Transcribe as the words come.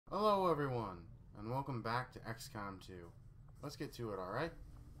Hello everyone, and welcome back to Xcom 2. Let's get to it, alright?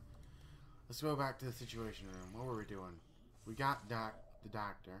 Let's go back to the Situation Room. What were we doing? We got the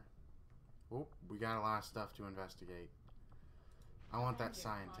doctor. Oh, we got a lot of stuff to investigate. I want that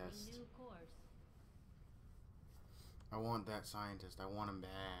scientist. I want that scientist. I want him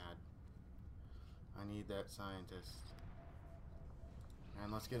bad. I need that scientist.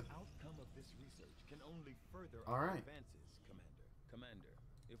 And let's get... The outcome of this research can only further All our right. advances, Commander,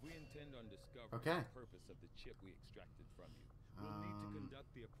 if we intend on discovering the purpose of the chip we extracted from you, we'll need to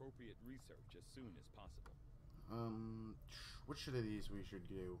conduct the appropriate research as soon as possible. Which of these we should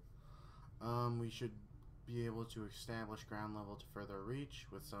do? We should be able to establish ground level to further reach.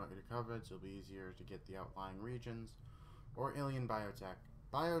 With cellular coverage, it'll be easier to get the outlying regions. Or alien biotech.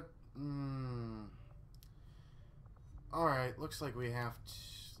 Alright, looks like we have to...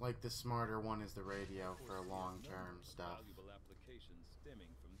 Like, the smarter one is the radio for long-term stuff. Valuable applications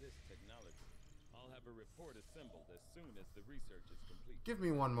stemming from this technology. I'll have a report assembled as soon as the research is complete. Give me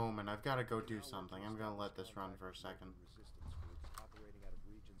one moment. I've got to go do something. I'm going to let this run for a second. Resistance groups operating out of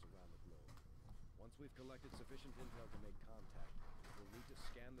regions around the globe. Once we've collected sufficient intel to make contact, we'll need to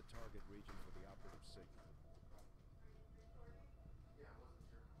scan the target region for the operative signal.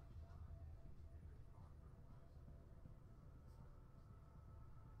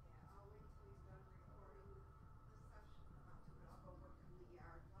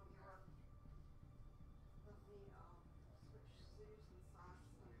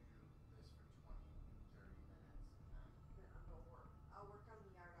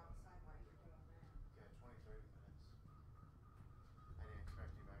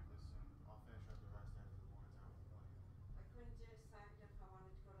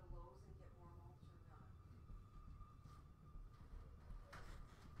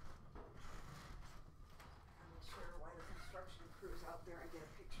 Crews out there. I get a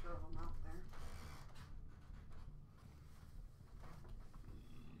picture of them out there.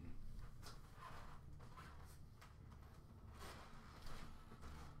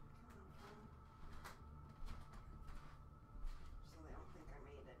 So they don't think I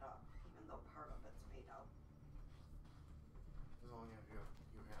made it up, even though part of it's made up. As long as you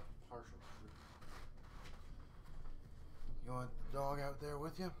have partial truth. You want the dog out there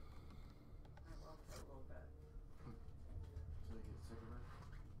with you? I love her a little bit. So they get sick of her?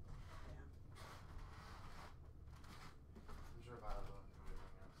 Yeah. I'm sure Violet will enjoy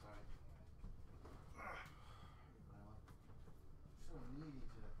being outside. Violet. So needy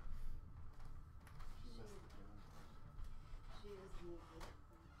to... She missed the gym. She is needy.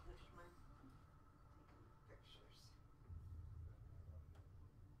 Finish my taking pictures.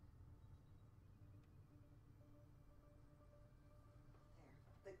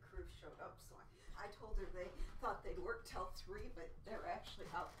 There. The crew showed up, so I told her they thought they'd work till 3, but they're actually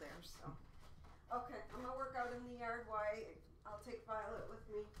out there, so. Okay, I'm gonna work out in the yard while I'll take Violet with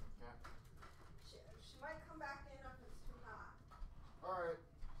me. Yeah. She might come back in if it's too hot. Alright.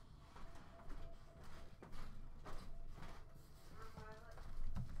 Violet.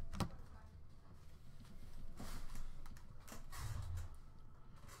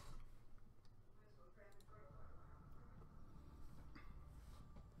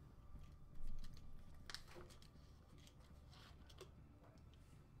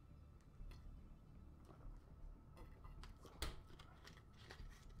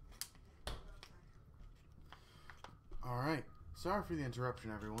 Alright. Sorry for the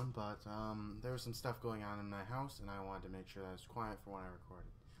interruption, everyone, but there was some stuff going on in my house, and I wanted to make sure that it was quiet for when I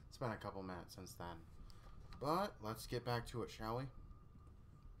recorded. It's been a couple minutes since then. But let's get back to it, shall we?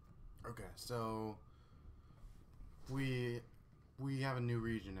 Okay, so we have a new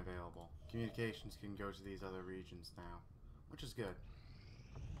region available. Communications can go to these other regions now, which is good.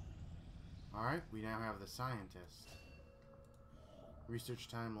 Alright, we now have the scientist. Research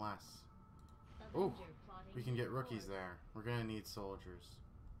time less. Oh, we can get rookies there. We're gonna need soldiers.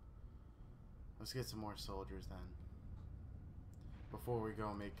 Let's get some more soldiers then. Before we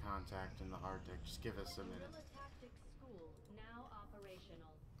go make contact in the Arctic, just give us a minute.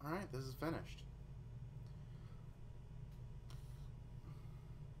 Alright, this is finished.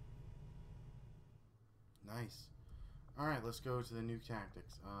 Nice. Alright, let's go to the new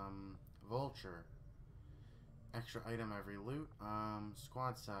tactics. Vulture. Extra item every loot.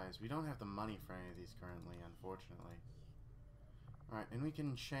 Squad size. We don't have the money for any of these currently, unfortunately. Alright, and we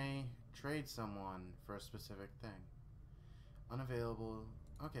can trade someone for a specific thing. Unavailable.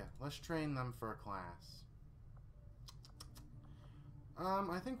 Okay, let's train them for a class.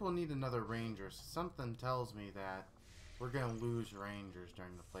 I think we'll need another ranger. Something tells me that we're gonna lose rangers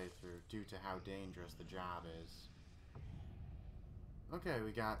during the playthrough due to how dangerous the job is. Okay,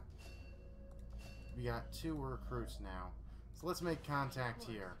 we got 2 recruits now. So let's make contact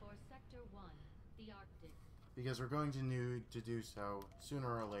here. For Sector 1, the Arctic. Because we're going to need to do so sooner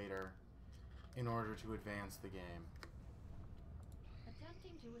or later in order to advance the game.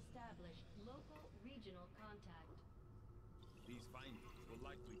 Attempting to establish local regional contact. These findings will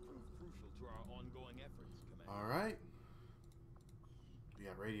likely prove crucial to our ongoing efforts, Commander. Alright. We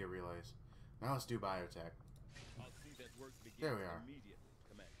got radio relays. Now let's do biotech. I'll see that work begins There we are. immediately,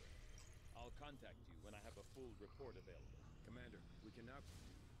 Commander. I'll contact you when I have a full report available. Commander, we can now...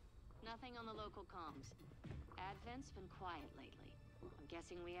 Nothing on the local comms. Advent's been quiet lately. I'm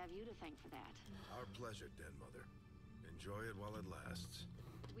guessing we have you to thank for that. Our pleasure, Den Mother. Enjoy it while it lasts.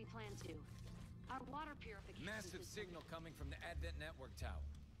 We plan to. Our water purification Massive system- signal coming from the Advent network tower.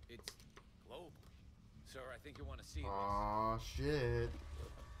 It's global. Sir, I think you want to see this. Aw, shit.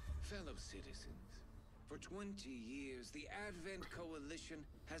 Fellow citizens, for 20 years, the Advent Coalition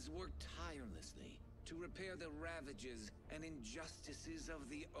has worked tirelessly to repair the ravages and injustices of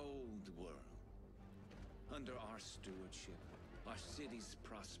the old world. Under our stewardship, our cities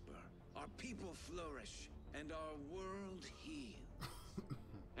prosper, our people flourish, and our world heals.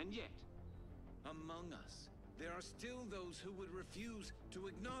 And yet, among us, there are still those who would refuse to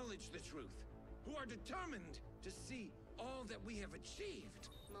acknowledge the truth, who are determined to see all that we have achieved.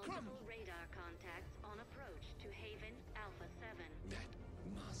 Multiple radar contacts on approach to Haven Alpha 7. That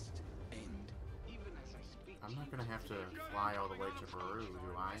must end. Even as I speak, I'm not gonna have to fly all the way to Peru,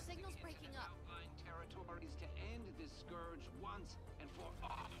 do I? Signal's breaking up. outlying territories to end this scourge once and for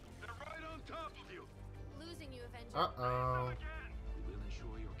all. They're right on top of you! Losing you, Avenger. Uh-oh. We will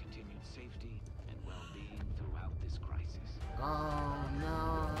ensure your continued safety and well-being throughout this crisis. Oh,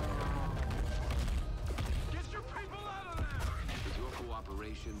 no. Get your people out of there! With your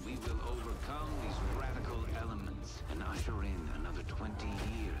cooperation, we will overcome these radical elements and usher in another 20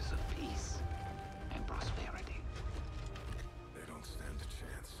 years of peace and prosperity. They don't stand a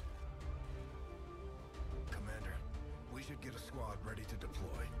chance. Commander, we should get a squad ready to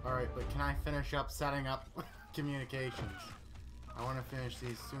deploy. Alright, but can I finish up setting up communications? I want to finish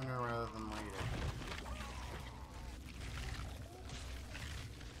these sooner rather than later.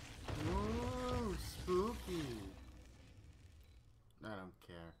 Ooh, spooky. I don't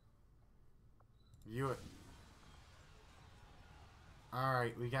care. View it.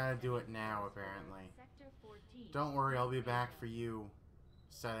 Alright, we gotta do it now, apparently. Sector 14. Don't worry, I'll be back for you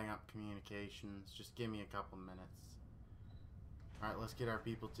setting up communications. Just give me a couple minutes. Alright, let's get our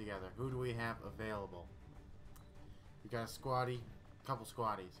people together. Who do we have available? We got a squatty. Couple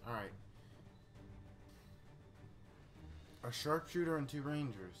squatties. Alright. A sharpshooter and 2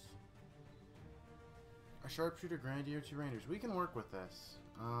 rangers. A sharpshooter, grenadier, 2 rangers. We can work with this.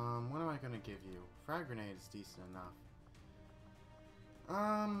 What am I gonna give you? Frag grenade is decent enough.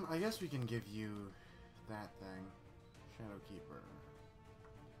 I guess we can give you that thing. Shadowkeeper.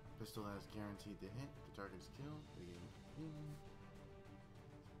 Pistol has guaranteed to hit. The target is killed. We get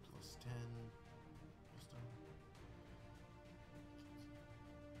plus 10. Pistol.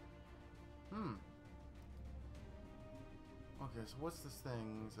 Okay, so what's this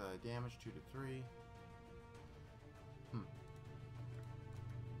thing's damage 2 to 3?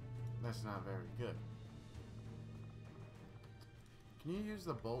 That's not very good. Can you use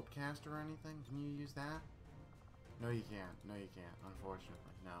the bolt caster or anything? Can you use that? No, you can't. No, you can't.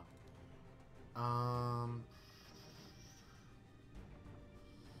 Unfortunately, no.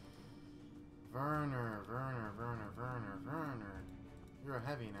 Werner. You're a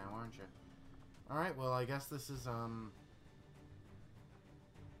heavy now, aren't you? Alright, well, I guess this is,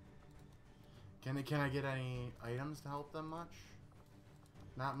 Can I get any items to help them much?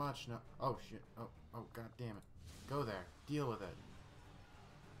 Not much, no. Oh, shit. Oh, god damn it. Go there. Deal with it.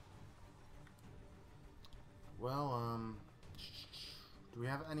 Well, do we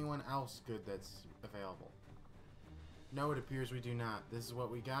have anyone else good that's available? No, it appears we do not. This is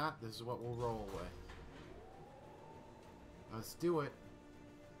what we got. This is what we'll roll with. Let's do it.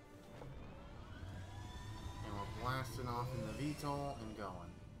 And we're blasting off in the VTOL and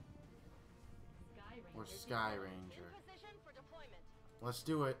going. Or Sky Ranger. Position for deployment. Let's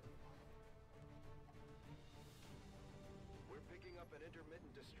do it. We're picking up an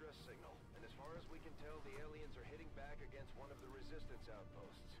intermittent distress signal, and as far as we can tell, the aliens are hitting back against one of the resistance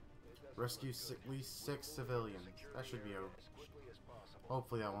outposts. It doesn't Rescue look good. at least 6 We're moving to civilians. secure That should the be area okay. as quickly as possible.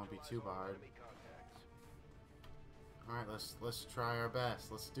 Hopefully that won't be too Neutralize all hard. enemy contacts. Alright, let's try our best.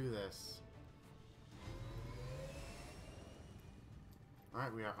 Let's do this.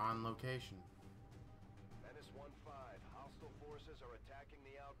 Alright, we are on location. Menace 1-5. Hostile forces are attacking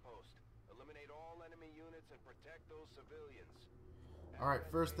the outpost. Eliminate all enemy units and protect those civilians. Alright,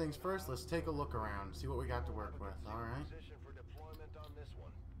 first things first, let's take a look around, see what we got to work with, alright?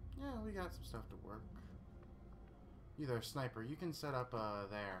 Yeah, we got some stuff to work. You there, sniper, you can set up,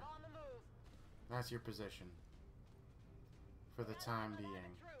 there. That's your position. For the time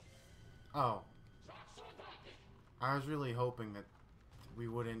being. Oh. I was really hoping that we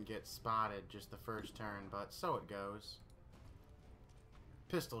wouldn't get spotted just the first turn, but so it goes.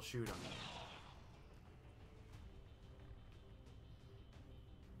 Pistol shoot him.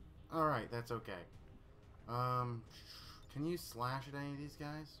 Alright, that's okay. Can you slash at any of these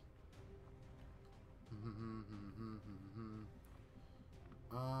guys?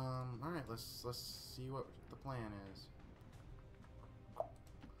 Alright, let's see what the plan is.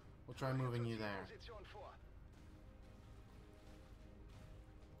 We'll try moving you there.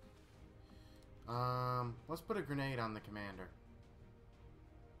 Let's put a grenade on the commander.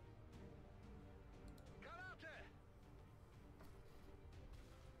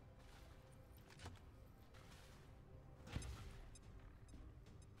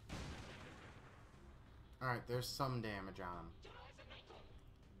 Alright, there's some damage on him.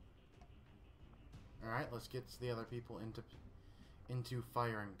 Alright, let's get the other people into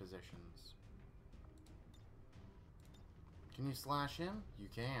firing positions. Can you slash him? You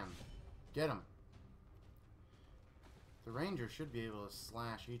can. Get him. The ranger should be able to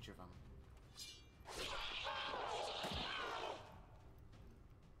slash each of them.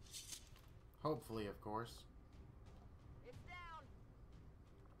 Hopefully, of course.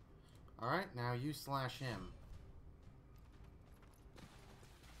 Alright, now you slash him.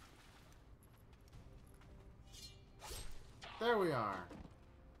 There we are.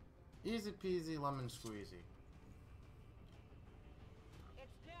 Easy peasy lemon squeezy.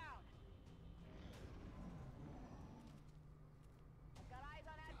 It's down. I've got eyes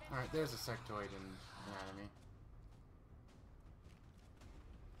on advent. Alright, there's a sectoid in anatomy.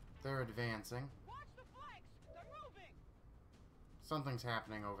 They're advancing. Watch the flanks. They're moving. Something's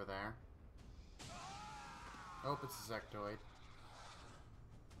happening over there. Oh, it's a sectoid.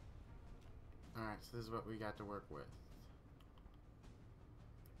 Alright, so this is what we got to work with.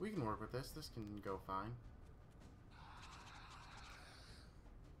 We can work with this. This can go fine.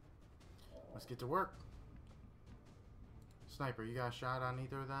 Let's get to work. Sniper, you got a shot on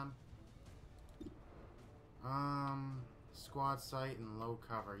either of them? Squad sight and low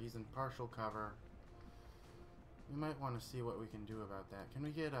cover. He's in partial cover. We might want to see what we can do about that. Can we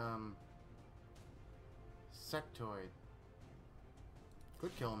get, sectoid?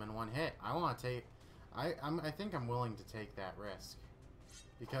 Could kill him in one hit. I want to take... I think I'm willing to take that risk.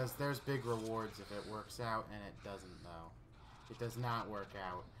 Because there's big rewards if it works out, and it doesn't, though. It does not work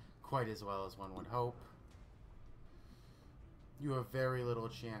out quite as well as one would hope. You have very little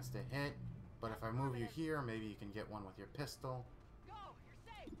chance to hit, but if I move you here, maybe you can get one with your pistol. Go. You're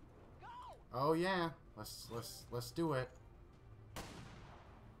safe. Go. Oh yeah, let's do it.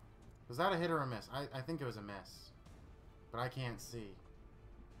 Was that a hit or a miss? I think it was a miss, but I can't see.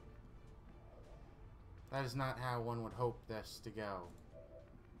 That is not how one would hope this to go.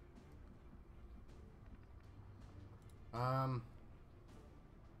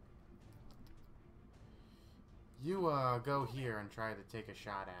 You go here and try to take a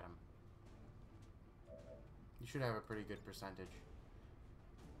shot at him. You should have a pretty good percentage.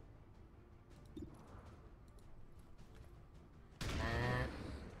 And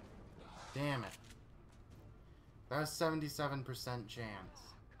damn it. That was 77% chance.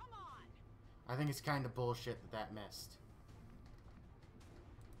 Come on. I think it's kind of bullshit that missed.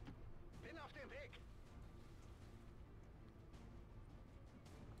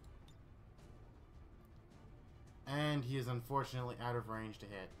 And he is unfortunately out of range to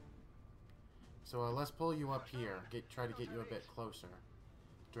hit. So let's pull you up here. Try to get you a bit closer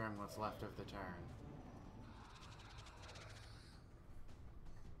during what's left of the turn.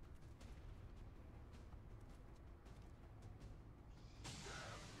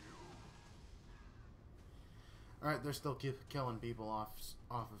 Alright, they're still killing people off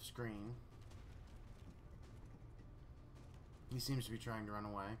of screen. He seems to be trying to run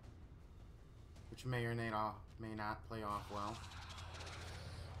away, which may or may not play off well.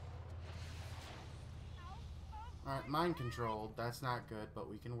 Alright, mind controlled. That's not good, but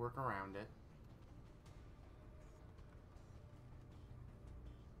we can work around it.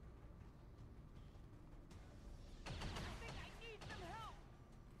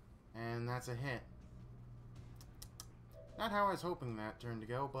 And that's a hit. Not how I was hoping that turn to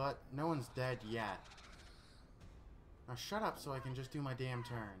go, but no one's dead yet. Now shut up so I can just do my damn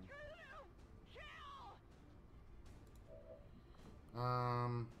turn.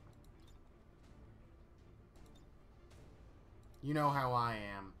 You know how I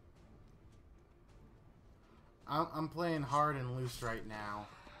am. I'm playing hard and loose right now.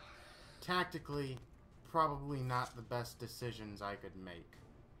 Tactically, probably not the best decisions I could make.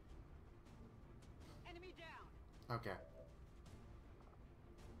 Enemy down. Okay.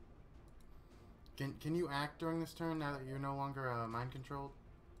 Can you act during this turn now that you're no longer mind controlled?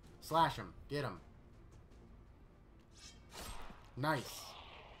 Slash him. Get him. Nice.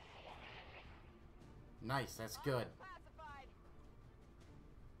 Nice. That's good. Classified.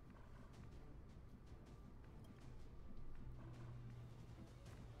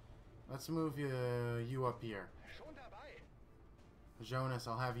 Let's move you up here. Jonas,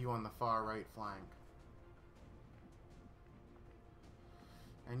 I'll have you on the far right flank.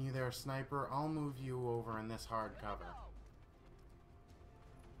 And you there, sniper, I'll move you over in this hard cover.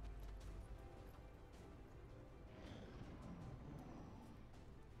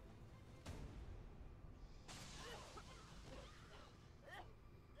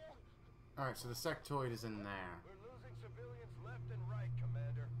 Alright, so the sectoid is in there. We're losing civilians left and right,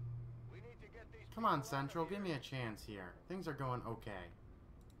 Commander. We need to get these. Come on, Central, give me a chance here. Things are going okay.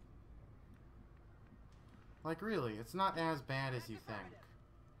 Like, really, it's not as bad as you think.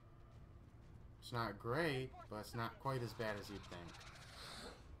 It's not great, but it's not quite as bad as you'd think.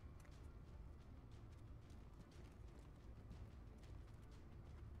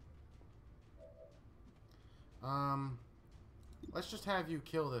 Let's just have you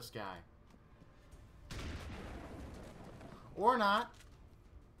kill this guy. Or not.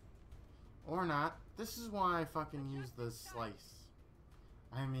 Or not. This is why I fucking use the slice.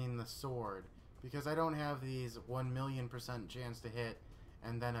 I mean the sword. Because I don't have these 1,000,000% chance to hit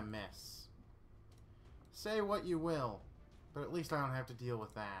and then a miss. Say what you will, but at least I don't have to deal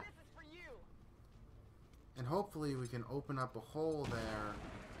with that. This is for you. And hopefully we can open up a hole there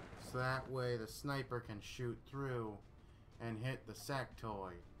so that way the sniper can shoot through and hit the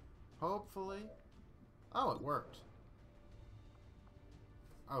sectoid. Hopefully. Oh, it worked.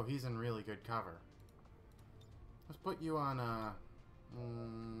 Oh, he's in really good cover. Let's put you on a...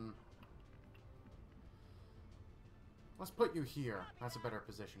 let's put you here. That's a better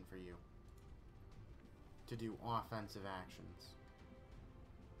position for you to do offensive actions.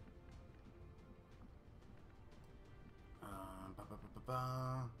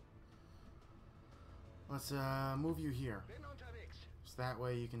 Let's move you here. So that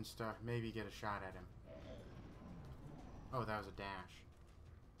way you can start, maybe get a shot at him. Oh, that was a dash.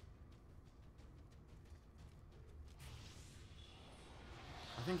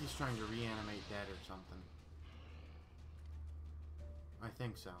 I think he's trying to reanimate dead or something. I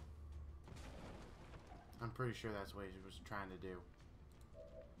think so. I'm pretty sure that's what he was trying to do.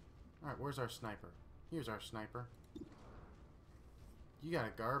 Alright, where's our sniper? Here's our sniper. You got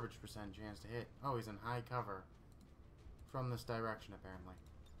a garbage % chance to hit. Oh, he's in high cover. From this direction, apparently.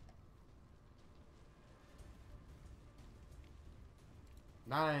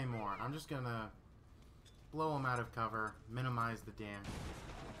 Not anymore. I'm just gonna blow him out of cover, minimize the damage,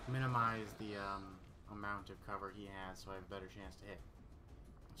 minimize the amount of cover he has so I have a better chance to hit.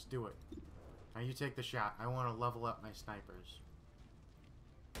 Let's do it. Now you take the shot. I want to level up my snipers.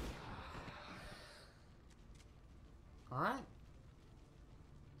 Alright.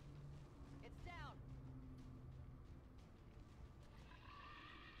 It's down.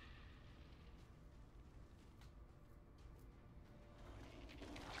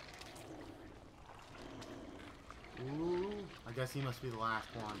 Ooh, I guess he must be the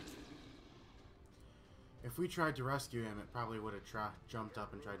last one. If we tried to rescue him, it probably would have jumped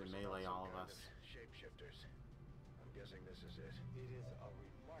up and tried to melee all of us. Shapeshifters. I'm guessing this is it. It is a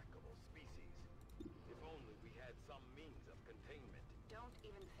remarkable species. If only we had some means of containment. Don't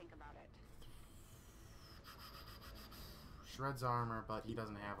even think about it. Shreds armor, but he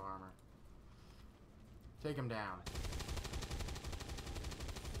doesn't have armor. Take him down.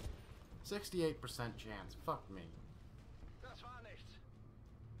 68% chance. Fuck me. Das war nichts.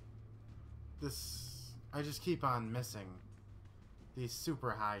 This... I just keep on missing these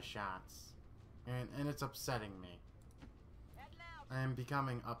super high shots. And it's upsetting me. Heading out. I am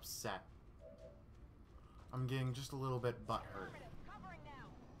becoming upset. I'm getting just a little bit butthurt. Covering now.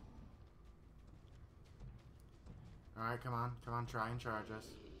 Alright, come on. Come on, try and charge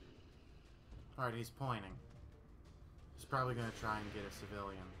us. Alright, he's pointing. He's probably gonna try and get a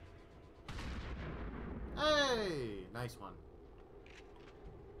civilian. Hey! Nice one.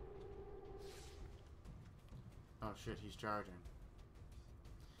 Oh shit, he's charging.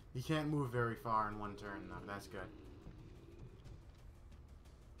 He can't move very far in one turn though, that's good.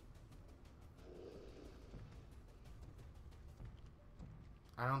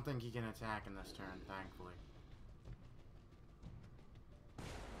 I don't think he can attack in this turn, thankfully.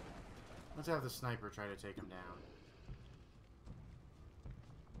 Let's have the sniper try to take him down.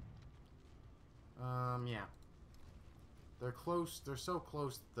 Yeah. They're close. They're so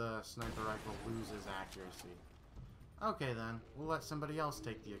close the sniper rifle loses accuracy. Okay, then. We'll let somebody else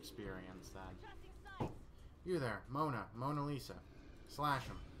take the experience, then. You there, Mona Lisa. Slash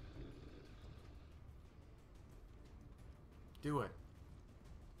him. Do it.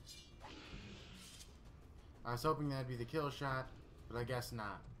 I was hoping that'd be the kill shot, but I guess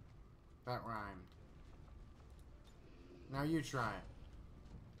not. That rhymed. Now you try it.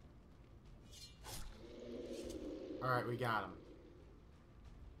 Alright, we got him.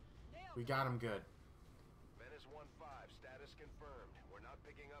 We got him good. Menace 1-5, status confirmed. We're not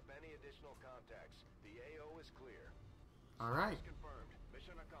picking up any additional contacts. The AO is clear. Alright. Status confirmed.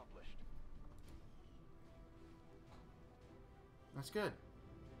 Mission accomplished. That's good.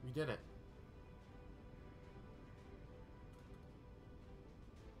 We did it.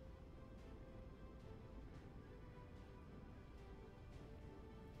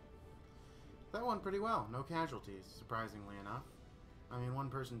 That went pretty well. No casualties, surprisingly enough. I mean, one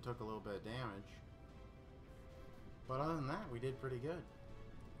person took a little bit of damage. But other than that, we did pretty good.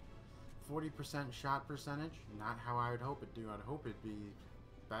 40% shot percentage. Not how I would hope it'd do. I'd hope it'd be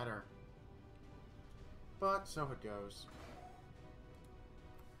better. But so it goes.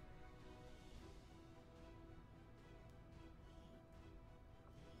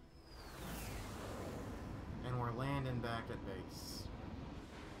 And we're landing back at base.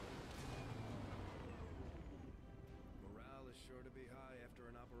 Morale is sure to be high after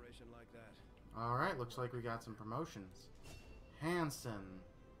an operation like that. Alright, looks like we got some promotions. Hansen.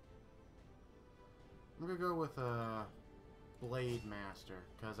 I'm gonna go with a Blade Master,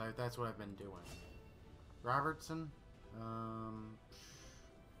 because that's what I've been doing. Robertson.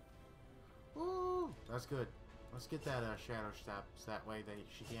 Ooh, that's good. Let's get that Shadow Steps, that way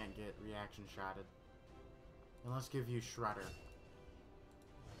she can't get reaction shotted. And let's give you Shredder.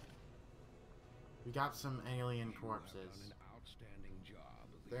 We got some alien corpses.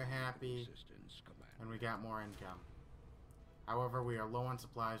 They're happy, and we got more income. However, we are low on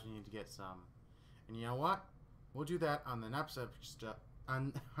supplies. We need to get some. And you know what? We'll do that on the next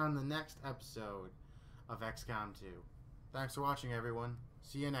on the next episode of XCOM 2. Thanks for watching, everyone.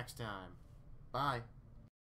 See you next time. Bye.